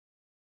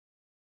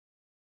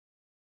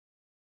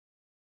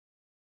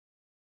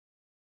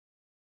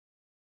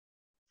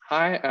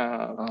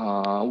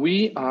Hi,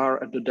 we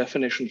are at the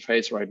definition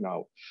phase right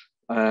now.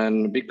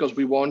 And because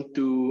we want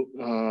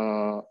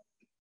to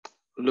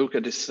look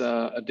at this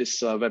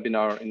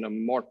webinar in a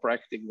more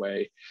practical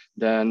way,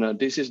 then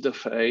this is the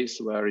phase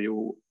where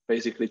you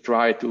basically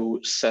try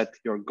to set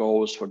your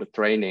goals for the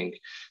training.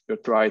 You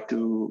try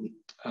to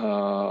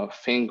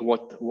think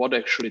what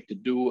actually to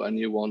do, and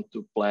you want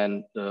to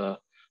plan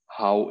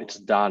how it's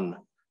done.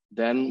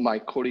 Then my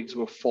colleagues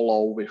will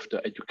follow with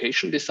the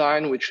education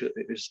design, which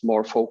is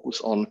more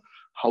focused on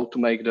how to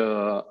make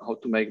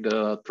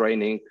the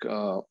training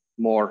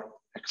more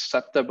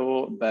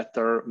acceptable,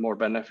 better, more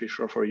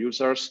beneficial for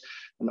users,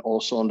 and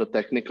also on the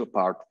technical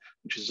part,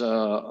 which is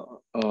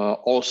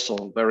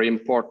also very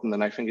important.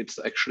 And I think it's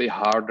actually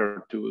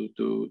harder to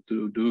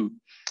do.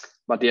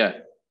 But yeah,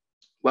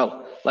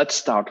 well, let's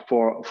start.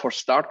 For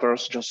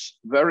starters, just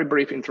very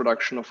brief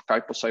introduction of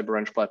KYPO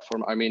CyberRange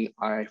platform. I mean,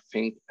 I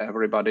think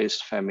everybody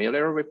is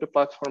familiar with the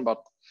platform,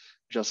 but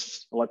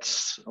just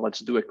let's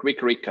do a quick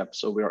recap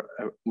so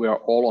we are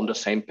all on the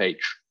same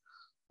page.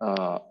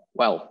 KYPO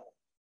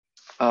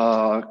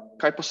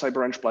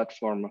CyberRange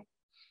platform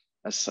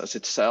as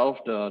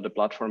itself, the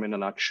platform in a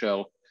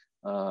nutshell.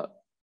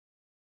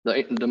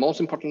 The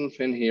most important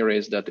thing here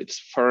is that it's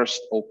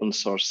first open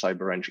source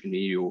CyberRange in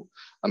EU.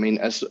 I mean,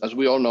 as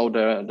we all know,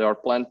 there are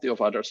plenty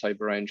of other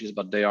CyberRanges,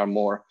 but they are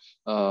more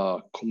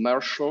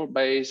commercial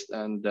based,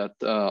 and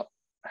that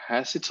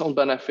has its own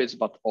benefits,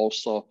 but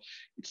also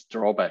its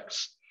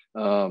drawbacks.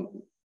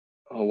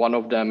 One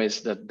of them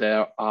is that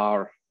there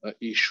are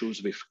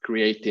issues with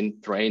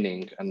creating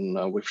training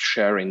and with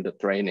sharing the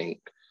training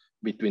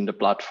between the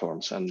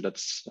platforms, and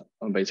that's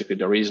basically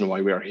the reason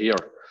why we are here.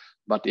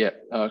 But yeah,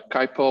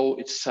 KYPO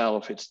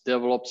itself, it's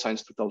developed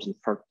since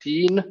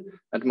 2013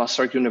 at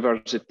Masaryk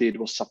University. It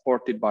was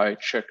supported by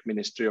Czech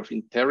Ministry of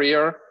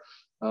Interior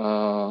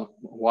a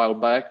while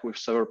back with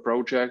several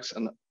projects,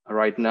 and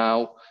right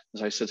now,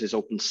 as I said, it's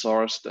open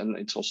sourced, and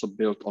it's also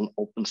built on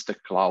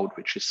OpenStack Cloud,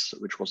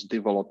 which was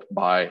developed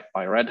by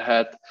Red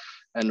Hat,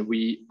 and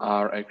we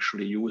are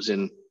actually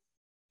using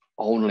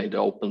only the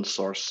open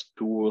source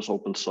tools,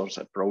 open source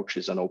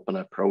approaches, and open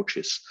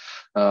approaches.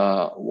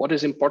 What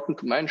is important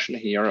to mention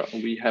here,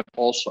 we have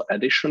also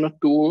additional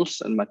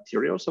tools and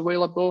materials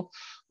available.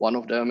 One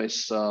of them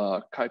is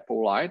KYPO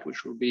Lite,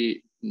 which will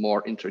be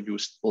more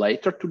introduced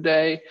later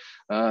today.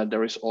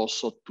 There is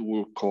also a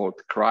tool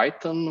called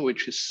Kryton,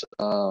 which is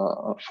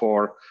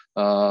for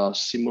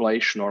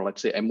simulation, or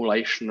let's say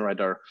emulation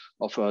rather,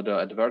 of the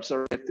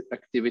adversary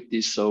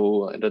activities.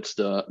 So that's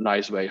the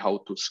nice way how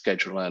to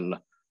schedule and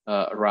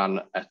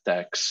run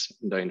attacks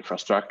in the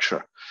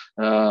infrastructure.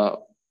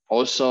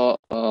 Also,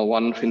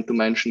 one thing to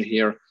mention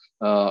here,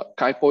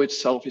 KYPO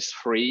itself is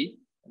free,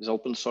 is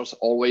open source,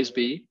 always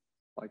be,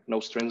 like no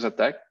strings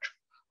attached.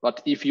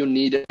 But if you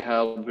need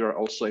help, we are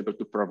also able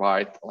to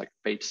provide like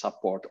paid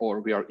support,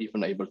 or we are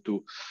even able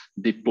to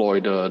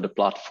deploy the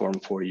platform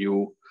for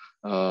you.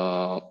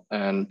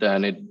 And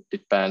then it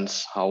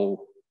depends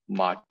how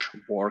much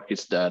work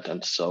is that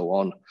and so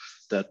on,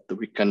 that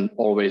we can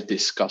always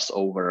discuss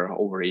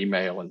over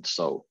email. And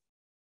so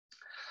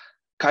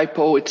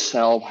KYPO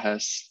itself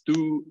has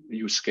two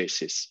use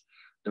cases.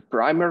 The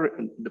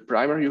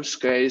primary use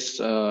case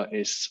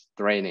is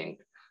training.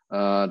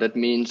 That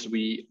means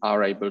we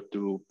are able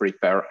to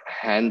prepare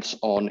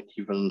hands-on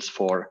events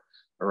for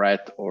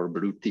red or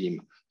blue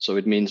team. So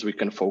it means we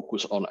can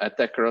focus on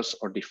attackers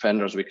or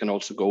defenders. We can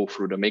also go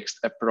through the mixed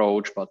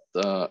approach, but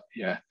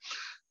yeah.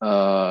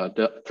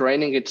 The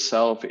training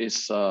itself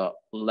is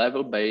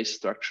level-based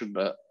structured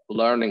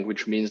learning,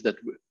 which means that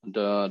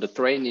the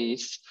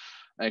trainees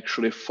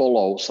actually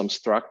follow some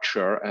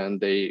structure and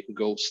they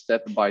go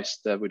step by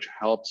step, which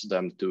helps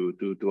them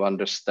to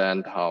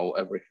understand how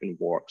everything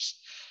works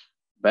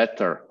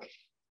better.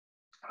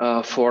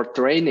 For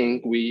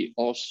training, we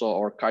also,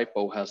 or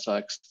KYPO has an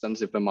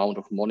extensive amount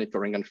of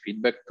monitoring and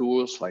feedback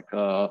tools like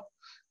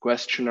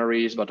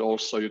questionnaires, but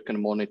also you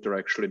can monitor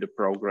actually the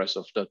progress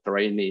of the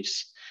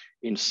trainees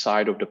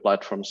inside of the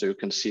platform. So you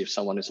can see if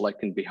someone is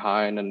lagging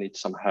behind and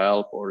needs some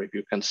help, or if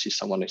you can see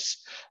someone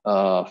is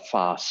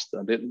fast.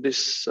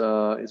 This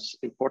is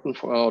important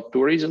for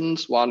two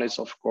reasons. One is,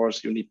 of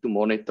course, you need to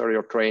monitor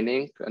your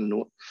training and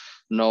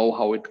know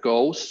how it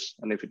goes,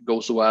 and if it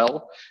goes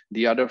well.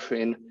 The other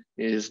thing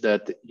is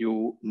that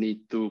you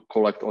need to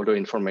collect all the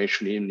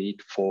information you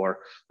need for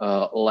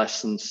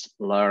lessons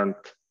learned,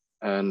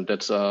 and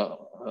that's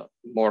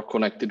more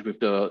connected with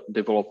the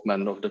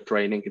development of the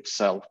training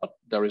itself, but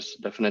there is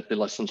definitely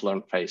lessons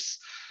learned phase,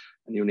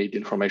 and you need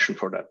information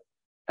for that.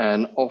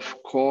 And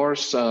of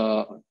course,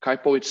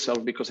 KYPO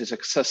itself, because it's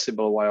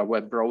accessible via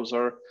web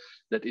browser,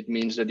 that it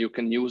means that you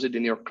can use it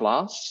in your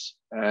class,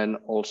 and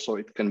also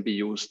it can be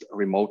used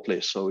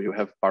remotely. So you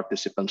have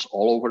participants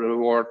all over the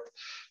world.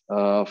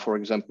 For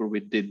example,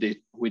 we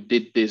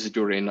did this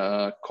during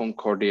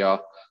CONCORDIA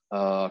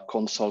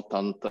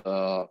consultant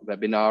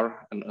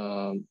webinar,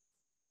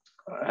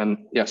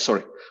 and yeah,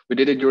 sorry, we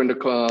did it during the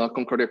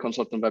CONCORDIA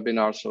consultant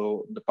webinar.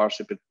 So the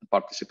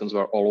participants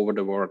were all over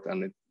the world,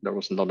 and there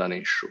was not an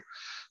issue.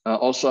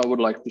 Also, I would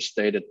like to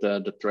state that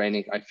the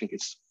training, I think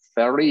it's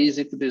very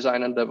easy to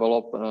design and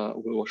develop.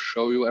 We will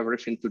show you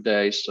everything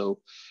today. So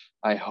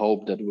I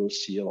hope that we'll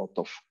see a lot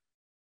of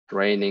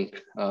training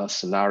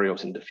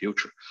scenarios in the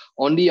future.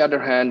 On the other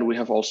hand, we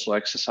have also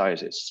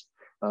exercises.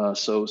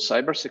 So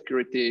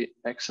cybersecurity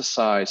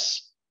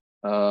exercise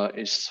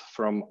is,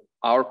 from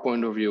our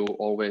point of view,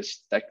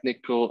 always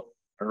technical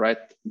red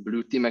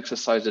blue team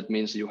exercise. That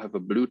means you have a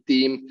blue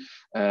team,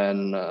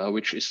 and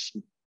which is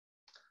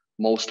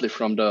mostly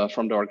from the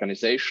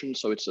organization.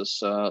 So it's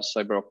a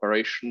cyber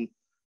operation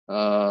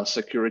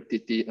security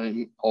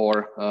team,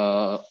 or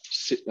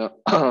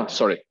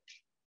sorry,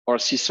 or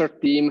CISR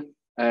team,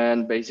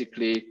 and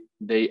basically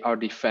they are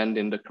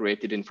defending the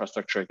created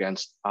infrastructure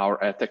against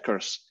our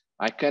attackers.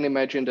 I can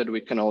imagine that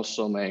we can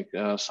also make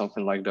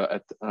something like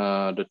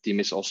the team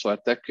is also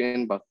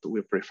attacking, but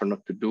we prefer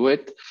not to do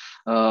it.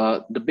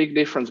 The big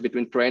difference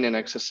between training and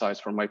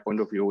exercise, from my point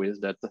of view, is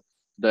that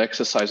the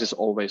exercise is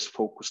always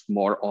focused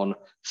more on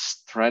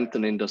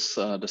strengthening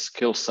the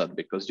skill set,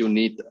 because you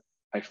need,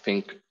 I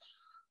think,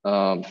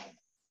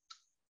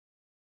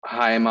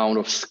 high amount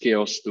of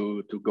skills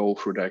to go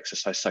through the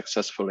exercise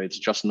successfully. It's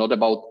just not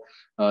about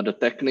the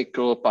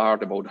technical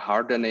part, about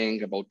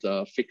hardening, about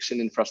fixing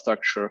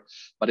infrastructure,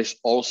 but it's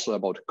also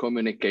about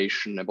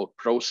communication, about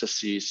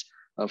processes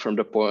from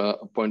the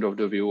point of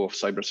the view of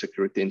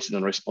cybersecurity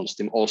incident response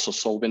team, also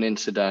solving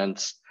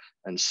incidents,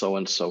 and so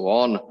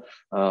on.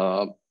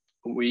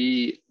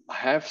 We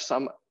have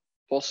some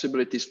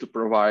possibilities to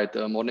provide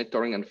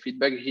monitoring and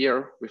feedback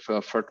here with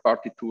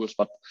third-party tools,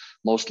 but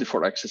mostly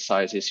for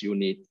exercises, you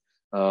need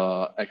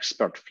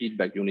expert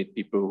feedback. You need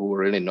people who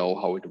really know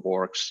how it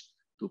works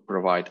to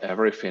provide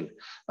everything.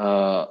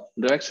 The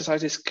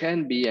exercises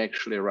can be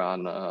actually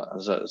run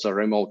as a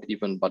remote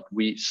event, but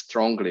we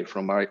strongly,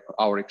 from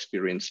our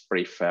experience,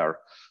 prefer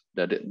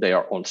that they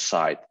are on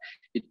site.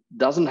 It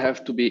doesn't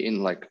have to be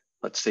in, like,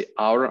 let's say,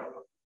 our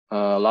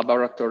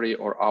laboratory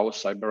or our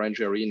cyber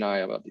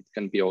arena, but it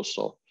can be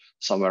also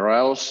somewhere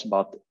else,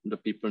 but the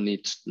people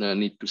need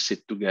to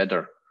sit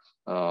together.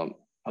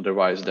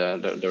 Otherwise,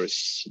 there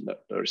is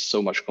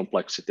so much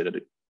complexity that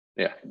it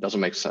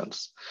doesn't make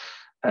sense.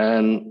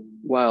 And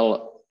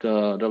well,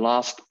 the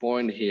last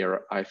point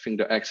here, I think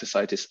the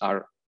exercises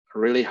are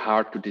really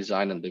hard to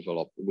design and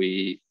develop.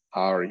 We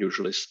are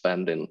usually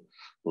spending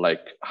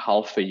like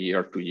half a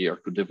year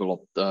to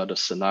develop the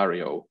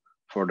scenario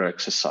for the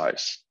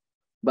exercise.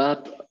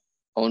 But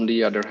on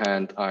the other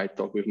hand, I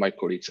talk with my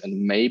colleagues,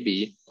 and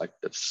maybe, like,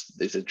 this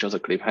is just a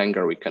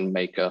cliffhanger, we can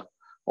make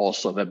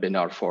also a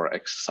webinar for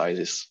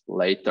exercises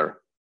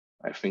later.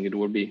 I think it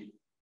will be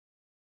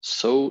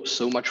so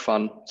much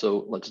fun.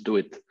 So let's do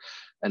it.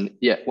 And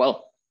yeah,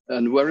 well,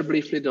 and very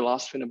briefly, the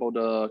last thing about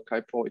the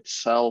KYPO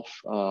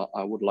itself,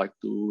 I would like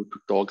to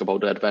talk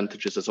about the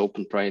advantages as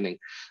open training.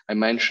 I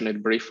mentioned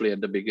it briefly at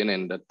the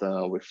beginning that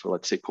with,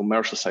 let's say,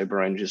 commercial cyber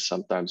ranges,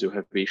 sometimes you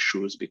have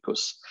issues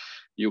because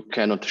you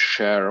cannot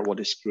share what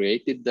is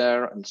created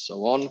there and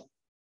so on.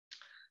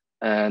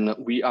 And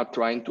we are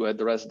trying to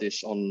address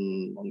this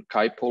on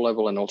KYPO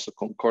level and also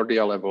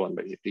CONCORDIA level, and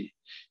basically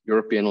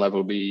European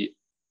level. We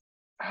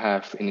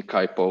have in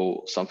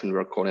KYPO something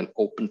we're calling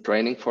open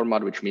training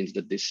format, which means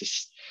that this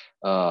is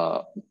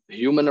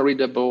human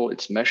readable,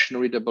 it's machine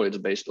readable, it's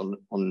based on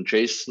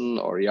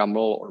JSON or YAML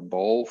or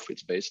both.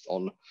 It's based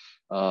on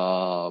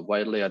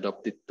widely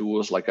adopted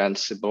tools like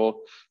Ansible.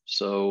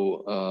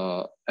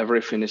 So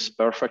everything is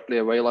perfectly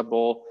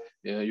available.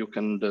 You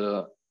can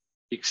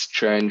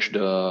exchange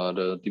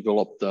the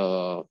developed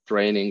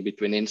training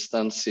between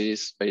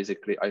instances.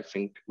 Basically, I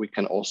think we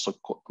can also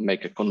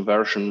make a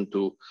conversion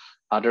to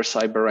other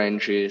cyber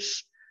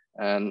ranges.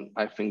 And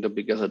I think the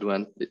biggest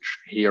advantage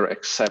here,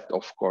 except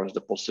of course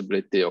the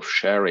possibility of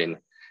sharing,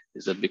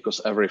 is that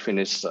because everything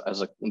is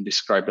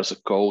described as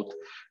a code,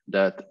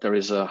 that there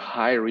is a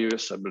high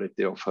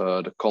reusability of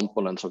the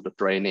components of the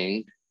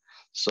training.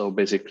 So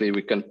basically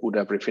we can put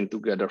everything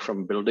together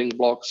from building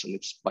blocks, and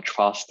it's much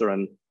faster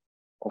and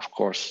of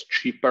course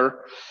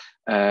cheaper.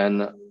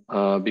 And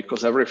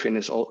because everything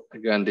is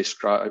again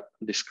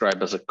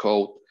described as a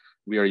code,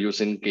 we are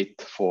using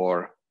Git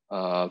for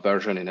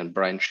versioning and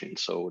branching.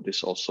 So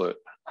this also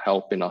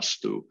helping us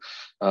to,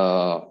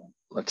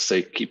 let's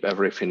say, keep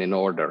everything in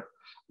order.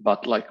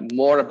 But like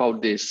more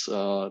about this,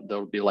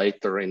 there'll be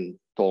later in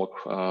talk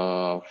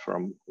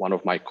from one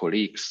of my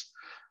colleagues.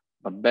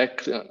 But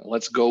back,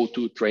 let's go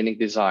to training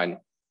design.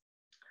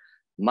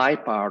 My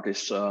part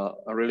is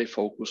really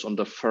focused on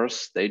the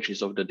first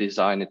stages of the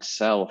design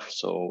itself.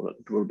 So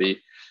it will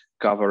be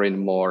covering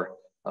more,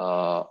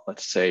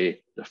 let's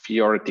say, the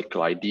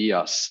theoretical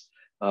ideas.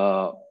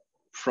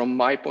 From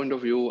my point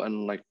of view,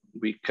 and like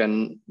we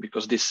can,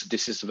 because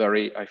this is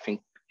very, I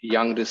think,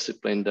 young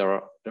discipline,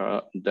 there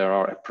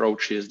are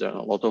approaches, there are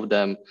a lot of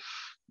them,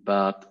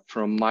 but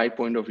from my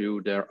point of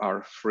view, there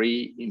are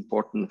three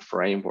important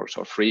frameworks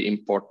or three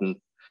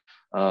important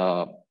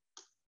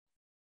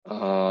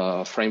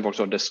frameworks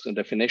or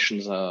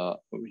definitions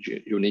which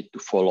you need to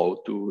follow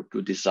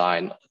to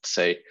design, let's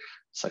say,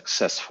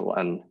 successful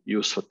and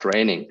useful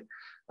training.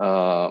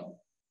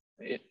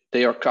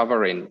 they are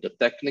covering the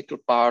technical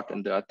part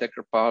and the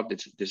attacker part.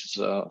 This is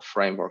a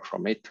framework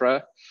from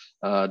ITRE.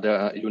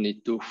 You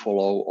need to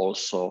follow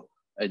also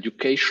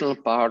educational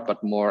part,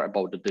 but more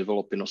about the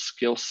developing of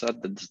skill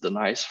set. That's the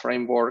NICE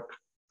framework.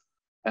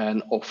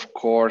 And of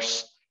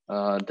course,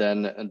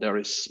 then there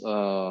is,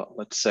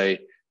 let's say,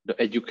 the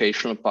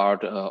educational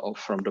part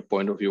from the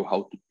point of view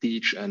how to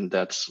teach, and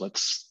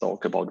let's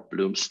talk about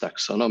Bloom's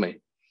taxonomy.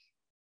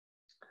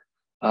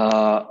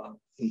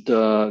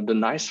 The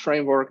NICE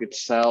framework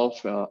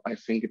itself, I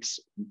think it's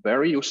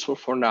very useful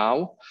for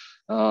now.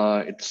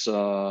 It's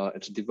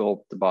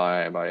developed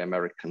by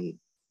American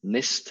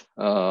NIST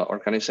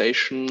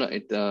organization.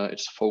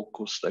 It's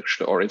focused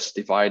actually, or it's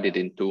divided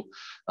into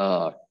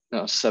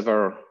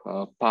several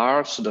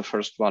parts. The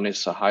first one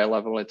is a high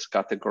level, it's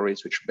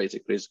categories, which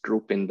basically is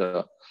grouping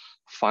the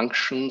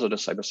functions or the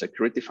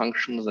cybersecurity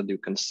functions that you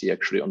can see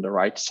actually on the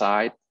right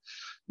side.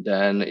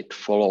 Then it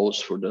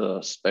follows through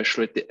the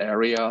specialty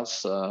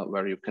areas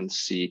where you can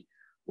see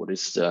what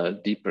is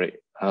deeper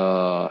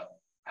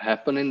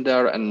happening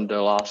there. And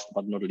the last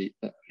but not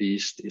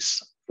least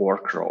is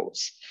work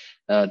roles.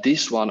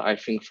 This one, I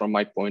think from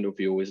my point of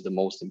view, is the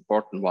most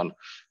important one,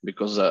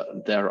 because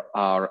there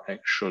are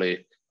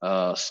actually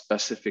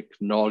specific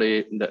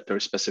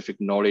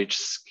knowledge,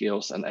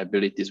 skills and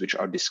abilities which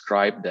are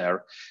described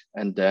there.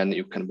 And then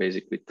you can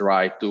basically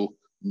try to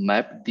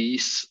map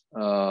these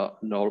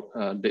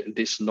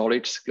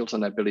knowledge, skills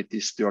and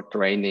abilities to your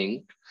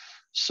training,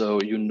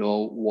 so you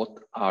know what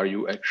are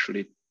you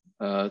actually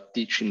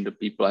teaching the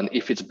people and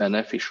if it's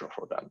beneficial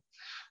for them.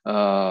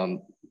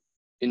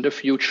 In the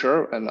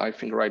future, and I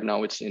think right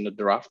now it's in the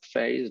draft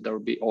phase, there will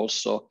be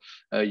also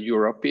a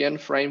European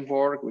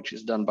framework which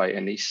is done by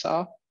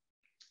ENISA.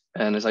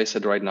 And as I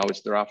said, right now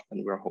it's draft,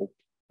 and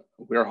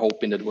we're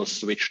hoping that we'll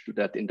switch to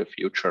that in the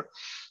future,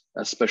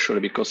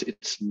 especially because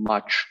it's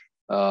much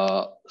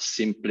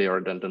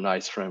simpler than the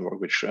NICE framework,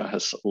 which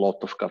has a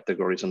lot of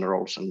categories and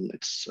roles, and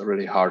it's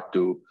really hard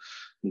to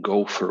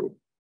go through.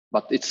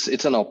 But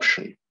it's an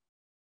option.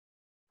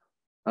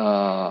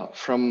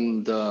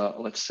 From the,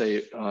 let's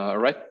say,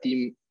 red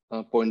team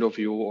point of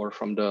view, or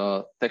from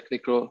the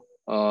technical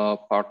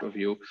part of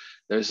view,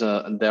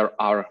 there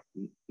are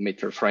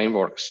MITRE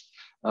frameworks.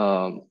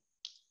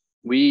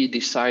 We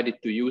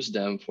decided to use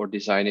them for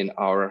designing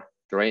our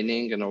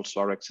training and also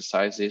our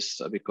exercises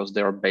because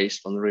they are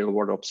based on real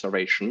world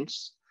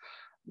observations.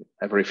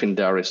 Everything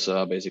there is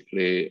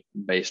basically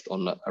based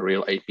on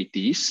real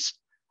APTs.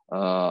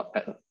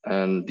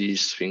 And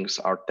these things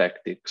are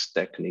tactics,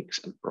 techniques,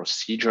 and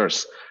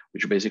procedures,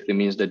 which basically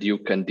means that you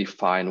can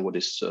define what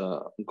is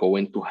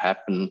going to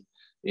happen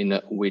in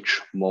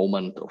which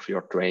moment of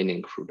your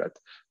training through that.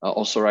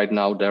 Also right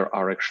now, there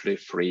are actually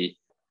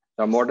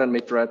there are more than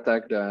MITRE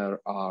attack. There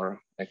are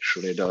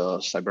actually the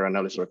cyber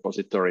analysis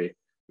repository,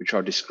 which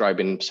are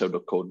describing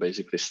pseudocode,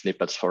 basically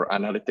snippets for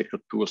analytical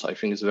tools. I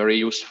think it's very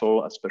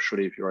useful,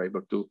 especially if you're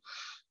able to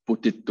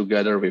put it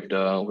together with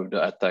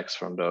the attacks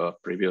from the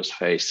previous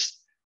phase.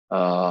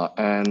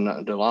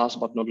 And the last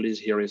but not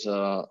least here is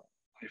I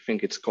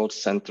think it's called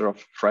Center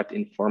of Threat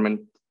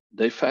Informant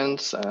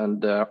Defense, and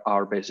there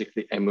are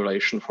basically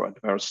emulation for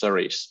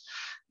adversaries.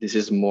 This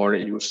is more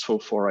useful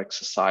for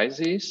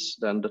exercises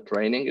than the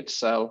training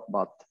itself,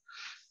 but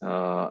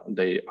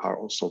they are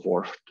also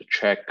worth to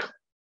check.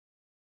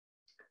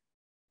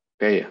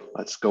 Okay,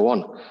 let's go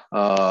on.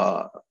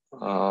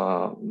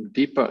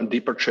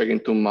 Deeper check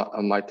into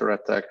MITRE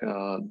attack.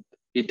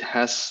 It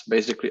has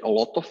basically a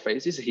lot of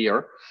phases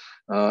here.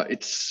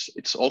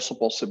 It's also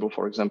possible,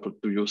 for example,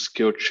 to use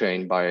kill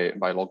chain by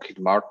Lockheed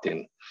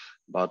Martin.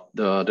 But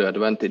the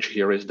advantage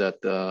here is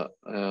that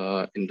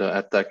in the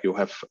attack, you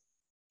have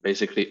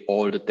basically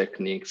all the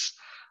techniques,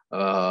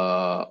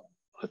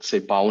 let's say,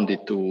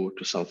 bounded to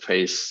some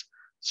phase.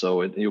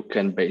 So you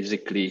can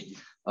basically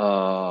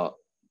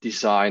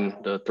design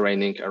the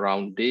training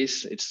around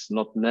this. It's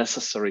not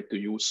necessary to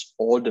use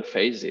all the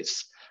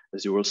phases,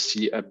 as you will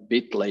see a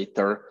bit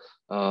later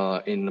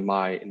in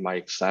my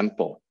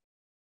example.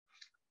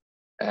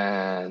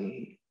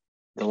 And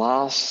the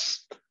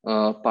last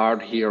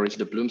part here is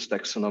the Bloom's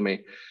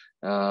taxonomy,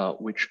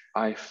 which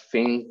I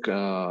think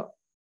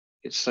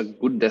it's a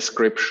good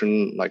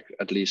description, like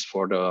at least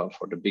for the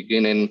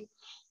beginning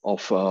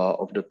of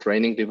the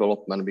training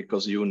development,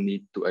 because you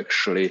need to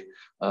actually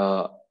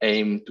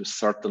aim to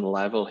certain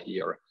level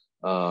here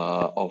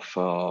of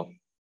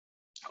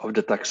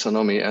the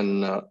taxonomy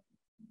and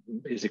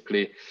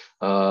basically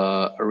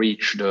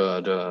reach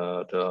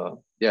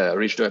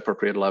the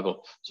appropriate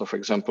level. So, for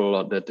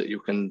example, that you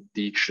can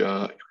teach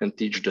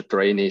the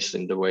trainees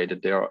in the way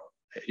that they are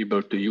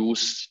able to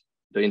use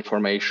the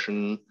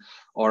information,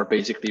 or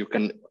basically you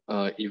can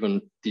even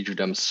teach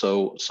them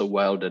so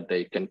well that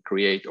they can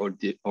create or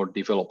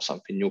develop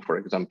something new. For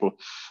example,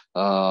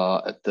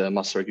 at the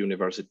Masaryk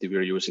University,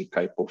 we're using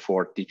KYPO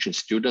for teaching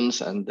students,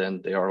 and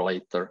then they are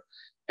later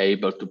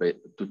able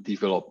to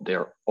develop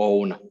their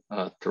own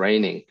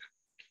training.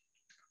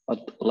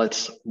 But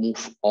let's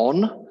move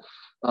on.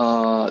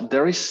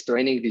 There is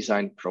training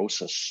design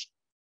process.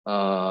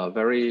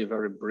 very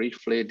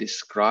briefly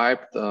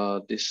described,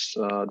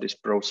 this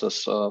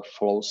process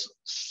follows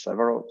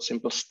several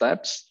simple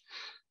steps.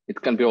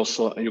 It can be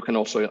also, you can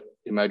also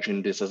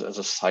imagine this as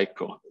a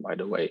cycle, by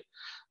the way.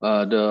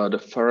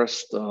 The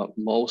first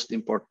most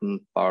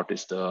important part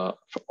is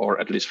or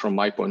at least from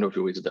my point of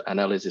view, is the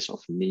analysis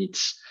of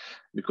needs,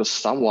 because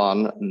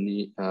someone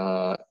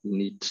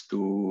needs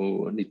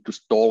to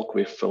talk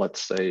with,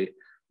 let's say,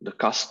 the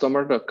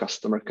customer. The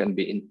customer can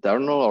be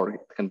internal or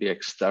it can be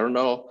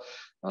external,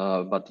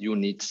 but you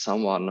need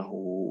someone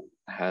who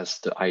has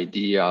the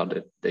idea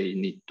that they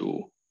need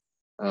to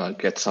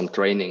get some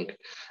training.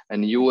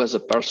 And you, as a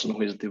person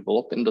who is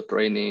developing the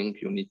training,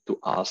 you need to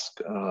ask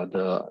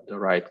the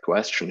right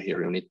question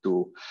here. You need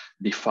to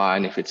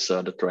define if it's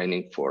the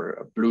training for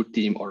a blue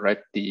team or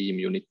red team.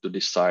 You need to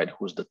decide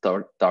who's the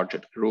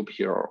target group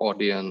here or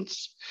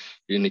audience.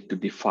 You need to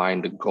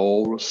define the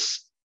goals,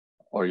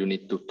 or you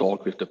need to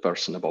talk with the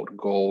person about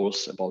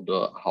goals, about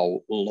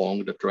how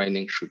long the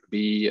training should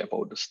be,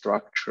 about the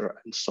structure,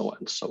 and so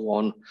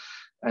on.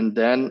 And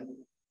then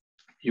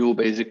you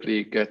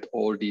basically get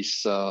all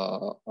these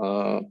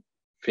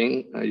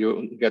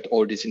you get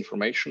all this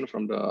information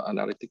from the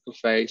analytical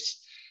phase,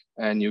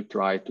 and you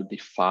try to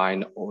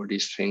define all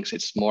these things.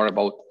 It's more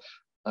about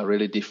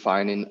really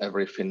defining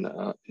everything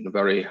in a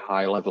very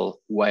high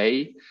level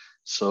way,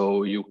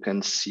 so you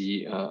can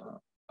see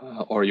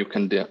or you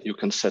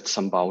can set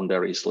some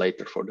boundaries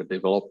later for the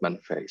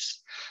development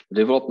phase. The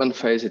development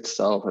phase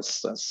itself,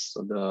 as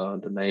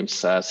the name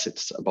says,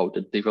 it's about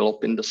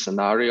developing the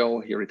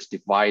scenario. Here it's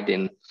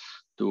dividing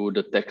to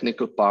the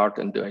technical part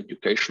and the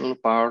educational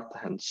part,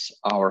 hence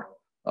our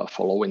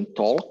following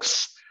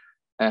talks.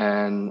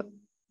 And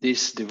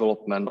this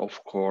development,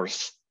 of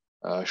course,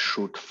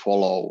 should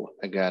follow,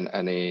 again,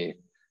 any,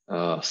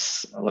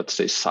 let's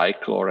say,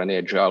 cycle or any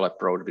agile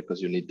approach, because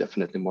you need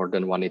definitely more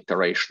than one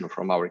iteration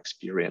from our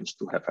experience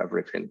to have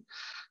everything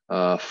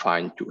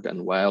fine-tuned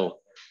and well.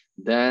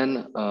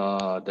 Then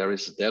there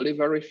is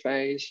delivery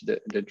phase,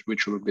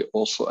 which will be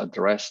also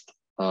addressed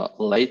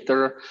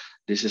later.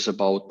 This is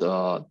about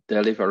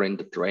delivering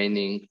the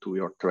training to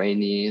your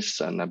trainees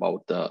and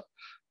about the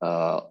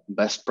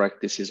best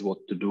practices, what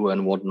to do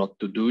and what not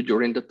to do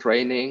during the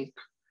training.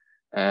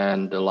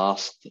 And the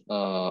last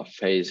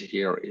phase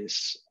here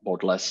is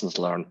about lessons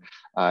learned.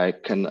 I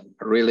can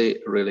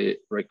really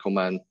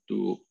recommend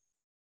to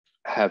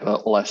have a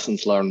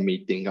lessons learned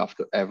meeting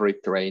after every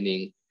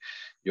training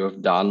you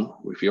have done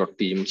with your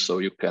team, so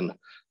you can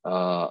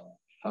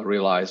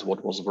realize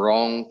what was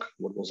wrong,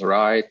 what was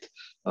right.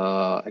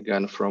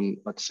 Again, from,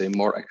 let's say,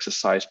 more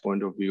exercise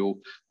point of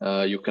view,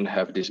 you can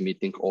have this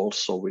meeting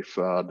also with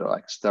the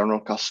external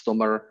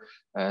customer,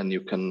 and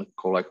you can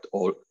collect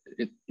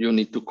you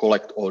need to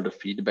collect all the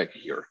feedback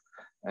here.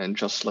 And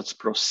just let's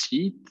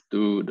proceed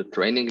to the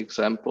training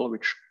example,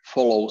 which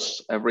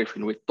follows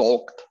everything we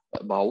talked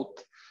about.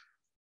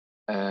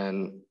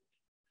 And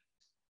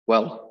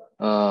well,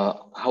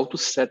 how to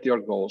set your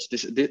goals.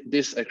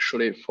 This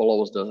actually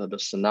follows the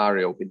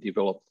scenario we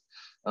developed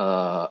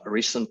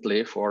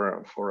recently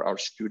for our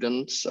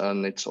students,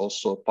 and it's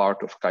also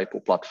part of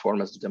KYPO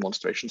platform as a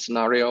demonstration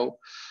scenario.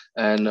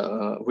 And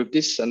with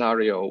this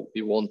scenario,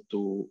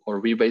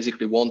 we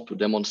basically want to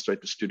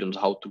demonstrate to students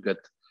how to get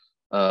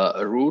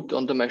a root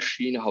on the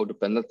machine, how the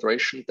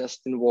penetration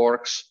testing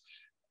works.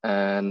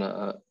 And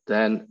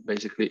then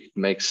basically it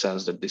makes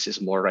sense that this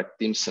is more red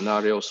team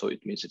scenario. So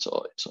it means it's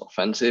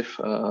offensive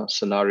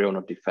scenario,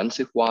 not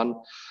defensive one.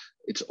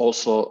 It's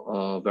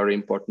also very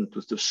important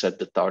to set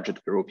the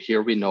target group.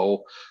 Here we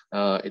know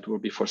it will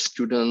be for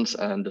students,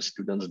 and the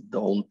students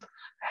don't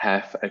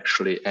have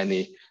actually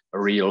any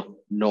real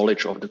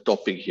knowledge of the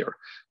topic here,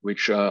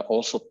 which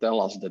also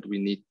tell us that we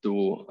need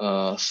to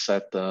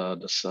set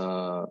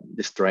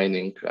this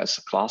training as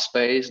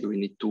class-based. We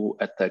need to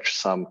attach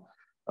some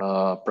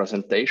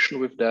presentation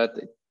with that,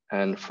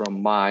 and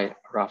from my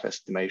rough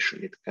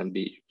estimation, it can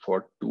be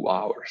for 2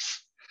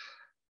 hours.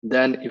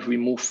 Then if we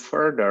move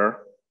further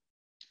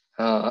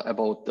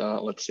about,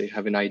 let's say,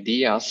 having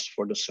ideas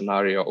for the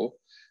scenario,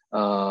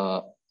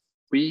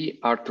 we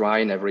are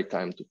trying every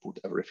time to put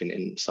everything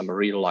in some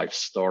real life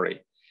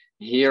story.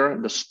 Here,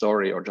 the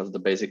story, or just the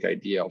basic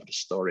idea of the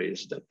story,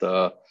 is that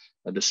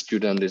the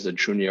student is a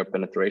junior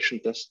penetration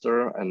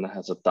tester and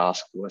has a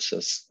task to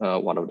assess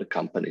one of the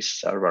company's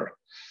server.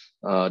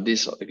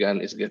 This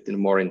again is getting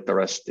more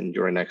interesting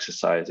during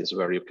exercises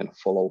where you can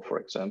follow, for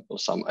example,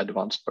 some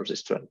advanced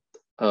persistent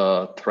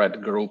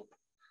threat group,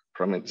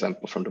 from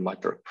example from the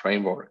Masaryk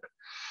framework.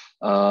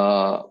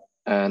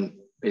 And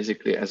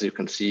basically, as you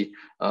can see,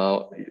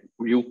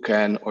 you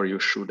can or you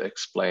should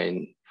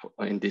explain,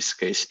 in this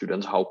case,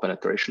 students how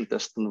penetration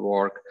testing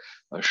work,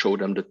 show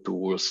them the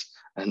tools,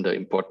 and the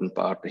important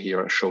part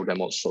here, show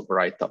them also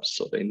write-ups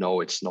so they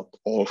know it's not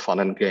all fun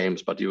and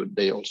games, but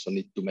they also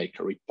need to make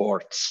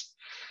reports.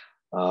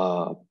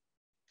 And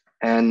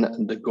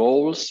the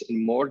goals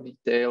in more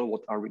detail,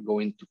 what are we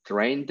going to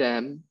train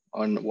them?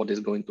 on what is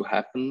going to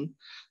happen.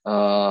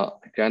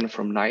 Again,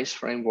 from NICE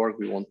framework,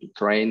 we want to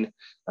train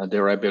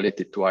their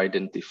ability to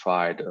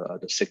identify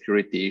the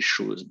security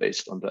issues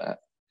based on the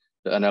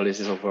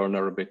analysis of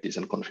vulnerabilities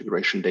and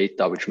configuration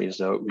data, which means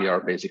that we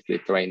are basically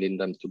training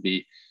them to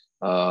be,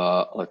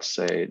 let's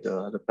say,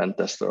 the pen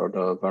tester or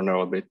the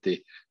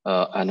vulnerability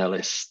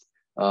analyst.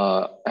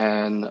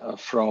 And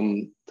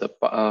from the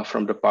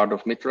part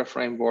of MITRE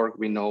framework,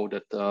 we know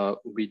that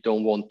we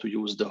don't want to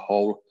use the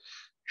whole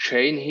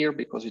chain here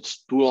because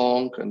it's too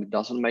long and it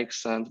doesn't make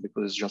sense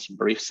because it's just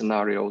brief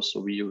scenarios.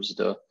 So we use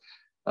the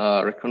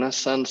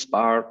reconnaissance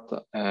part,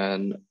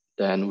 and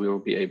then we will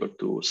be able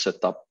to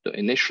set up the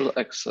initial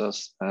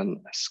access and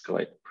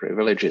escalate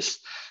privileges.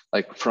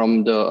 Like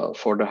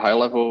for the high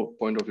level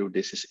point of view,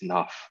 this is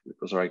enough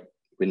because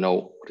we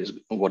know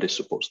what is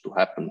supposed to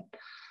happen.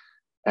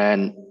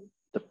 And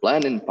the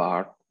planning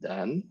part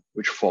then,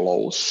 which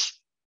follows,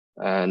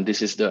 and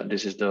this is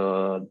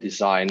the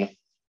design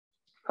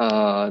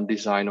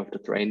of the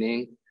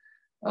training.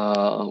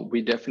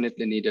 We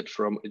definitely need it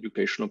from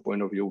educational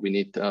point of view. We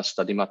need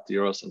study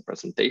materials and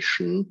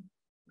presentation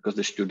because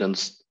the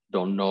students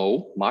don't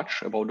know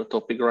much about the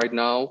topic right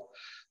now.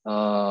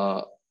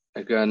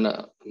 Again,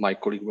 my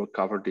colleague will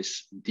cover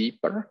this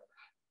deeper.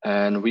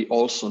 And we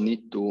also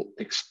need to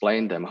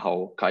explain them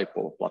how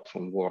KYPO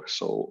platform works.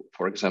 So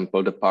for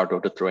example, the part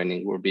of the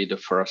training will be the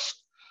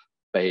first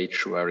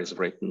page where is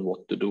written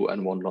what to do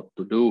and what not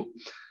to do.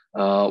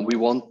 We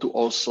want to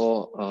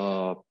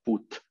also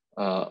put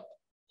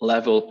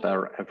level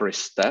per every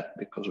step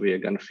because we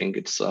again think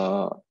it's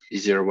an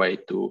easier way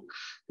to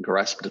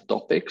grasp the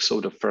topic.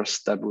 So the first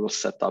step we'll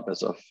set up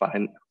as a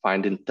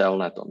finding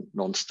telnet on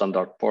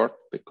non-standard port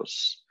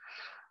because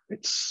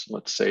it's,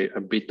 let's say,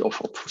 a bit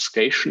of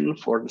obfuscation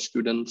for the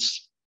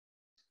students.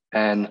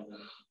 And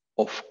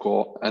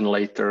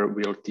later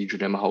we'll teach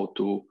them how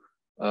to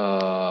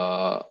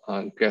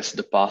guess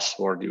the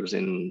password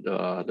using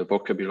the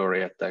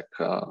vocabulary attack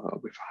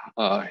with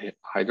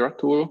Hydra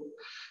tool.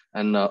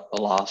 And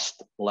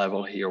last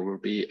level here will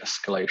be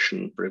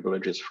escalation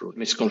privileges through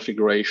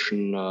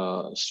misconfiguration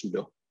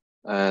sudo.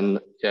 And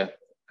yeah,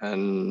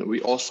 and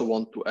we also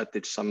want to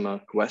add some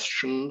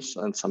questions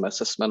and some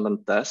assessment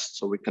and tests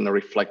so we can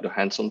reflect the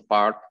hands-on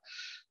part.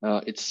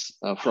 It's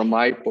from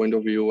my point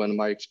of view and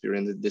my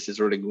experience, this is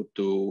really good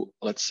to,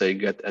 let's say,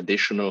 get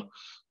additional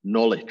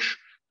knowledge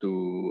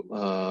to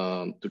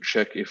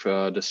check if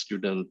the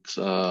students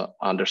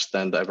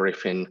understand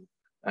everything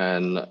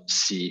and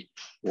see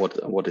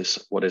what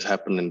is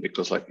happening,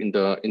 because like in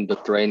the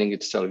training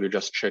itself, you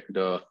just check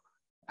the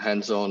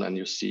hands-on and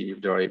you see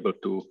if they're able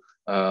to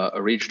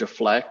reach the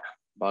flag,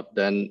 but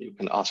then you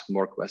can ask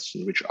more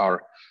questions which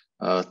are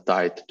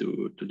tied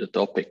to the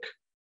topic.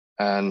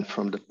 And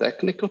from the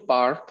technical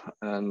part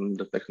and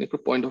the technical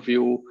point of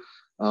view,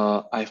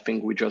 I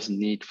think we just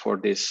need for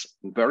this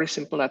very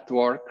simple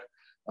network.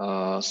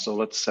 So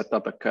let's set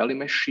up a Kali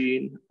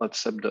machine. Let's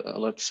set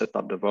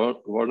up the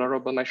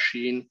vulnerable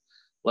machine.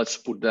 Let's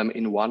put them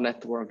in one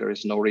network. There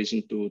is no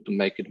reason to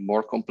make it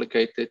more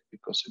complicated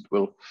because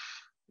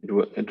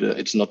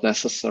it's not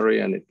necessary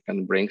and it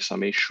can bring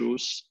some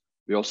issues.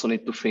 We also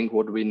need to think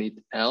what we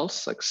need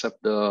else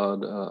except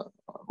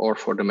or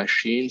for the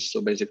machines.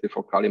 So basically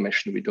for Kali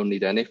machine, we don't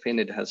need anything.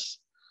 It has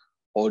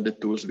all the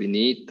tools we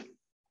need.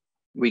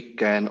 We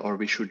can, or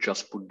we should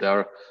just put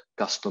their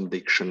custom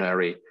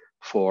dictionary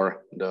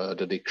for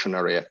the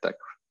dictionary attack,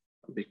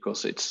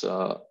 because it's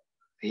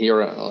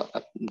here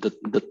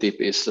the tip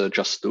is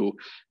just to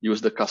use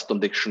the custom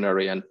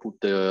dictionary and put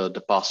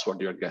the password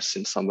you're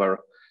guessing somewhere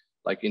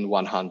like in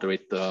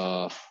 100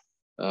 as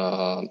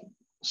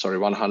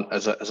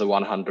a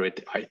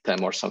 100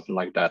 item or something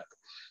like that.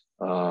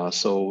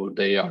 So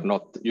they are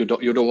not, you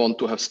don't want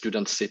to have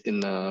students sit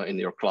in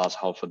your class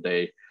half a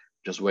day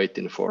just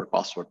waiting for a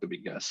password to be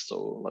guessed.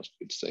 So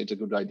it's a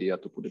good idea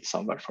to put it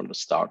somewhere from the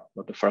start,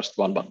 not the first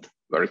one, but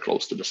very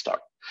close to the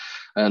start.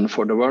 And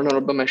for the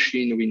vulnerable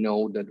machine, we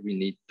know that we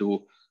need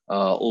to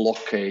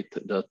locate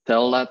the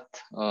telnet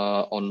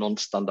on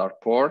non-standard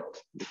port,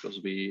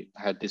 because we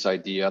had this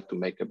idea to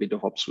make a bit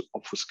of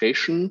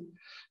obfuscation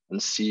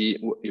and see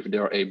if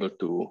they're able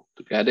to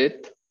get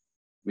it.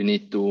 We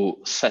need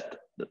to set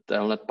the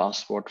telnet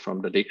password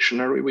from the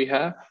dictionary we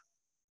have.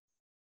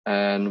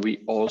 And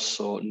we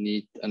also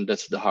need, and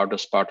that's the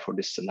hardest part for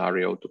this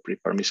scenario, to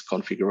prepare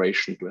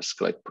misconfiguration to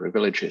escalate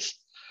privileges.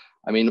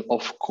 I mean,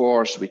 of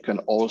course, we can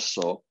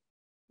also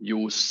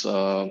use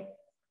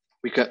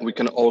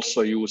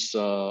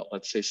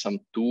let's say some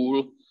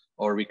tool,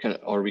 or we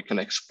can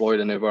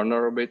exploit a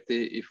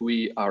vulnerability. If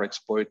we are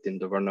exploiting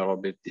the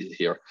vulnerability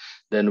here,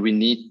 then we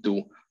need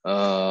to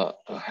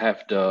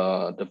have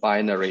the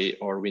binary,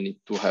 or we need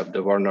to have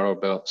the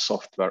vulnerable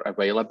software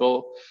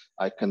available.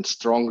 I can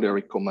strongly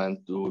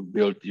recommend to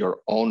build your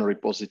own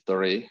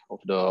repository of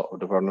the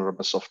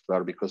vulnerable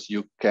software, because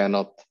you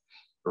cannot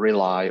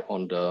rely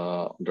on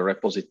the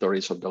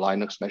repositories of the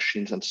Linux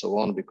machines and so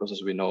on, because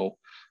as we know,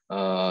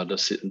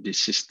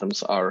 these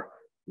systems are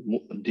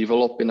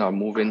developing, are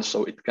moving,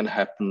 so it can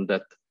happen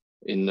that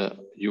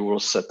you will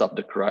set up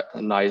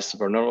a nice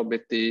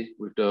vulnerability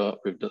with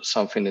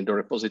something in the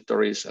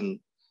repositories, and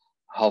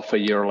half a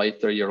year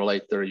later,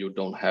 you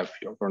don't have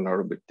your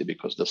vulnerability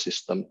because the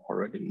system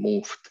already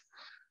moved.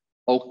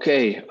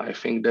 Okay, I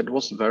think that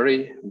was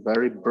very,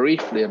 very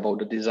briefly about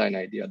the design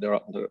idea. There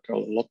are a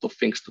lot of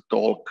things to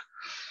talk.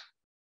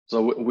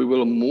 So we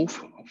will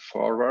move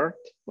forward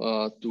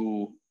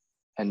to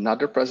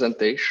another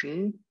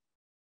presentation.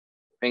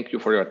 Thank you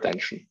for your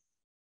attention.